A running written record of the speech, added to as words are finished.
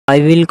I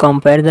will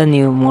compare the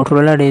new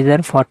Motorola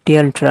Razr 40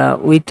 Ultra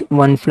with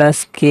OnePlus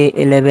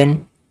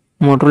K11.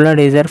 Motorola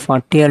Razr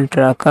 40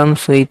 Ultra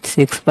comes with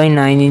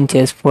 6.9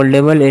 inches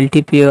foldable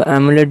LTPO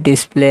AMOLED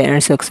display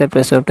and success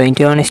ratio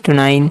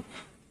 21:9.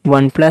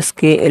 OnePlus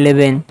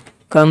K11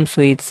 comes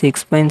with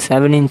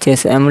 6.7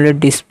 inches AMOLED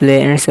display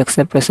and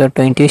success ratio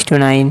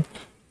 20:9.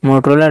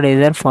 Motorola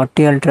Razr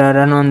 40 Ultra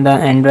run on the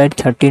Android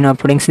 13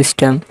 operating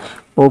system.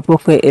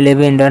 Oppo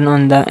K11 run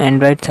on the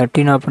Android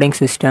 13 operating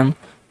system.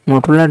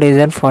 Motorola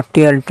Razr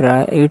 40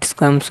 Ultra, it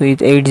comes with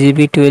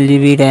 8GB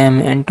 12GB RAM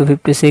and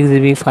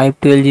 256GB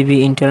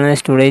 512GB internal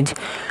storage.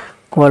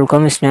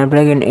 Qualcomm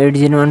Snapdragon 8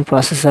 Gen 1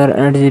 processor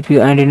and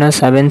GPU Adreno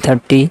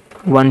 730.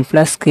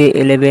 OnePlus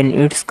K11,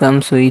 it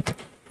comes with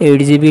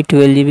 8GB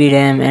 12GB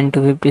RAM and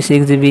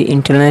 256GB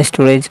internal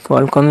storage.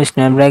 Qualcomm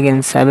Snapdragon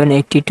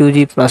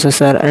 782G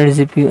processor and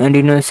GPU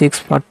Adreno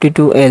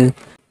 642L.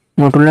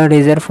 Motorola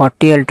Razr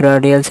 40 Ultra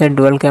real set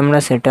dual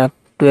camera setup.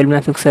 12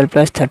 megapixel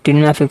plus 13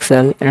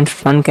 megapixel and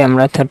front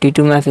camera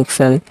 32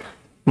 megapixel.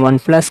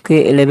 OnePlus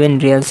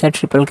K11 real set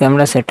triple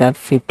camera setup.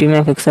 50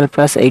 megapixel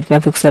plus 8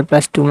 megapixel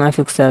plus 2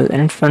 megapixel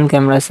and front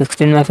camera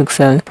 16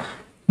 megapixel.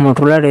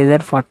 Motorola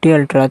Razr 40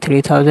 Ultra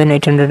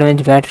 3800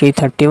 mAh battery,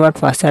 30 watt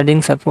fast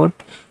charging support.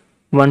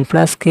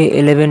 OnePlus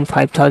K11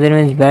 5000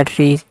 mAh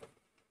battery,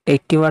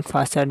 80 watt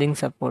fast charging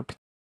support.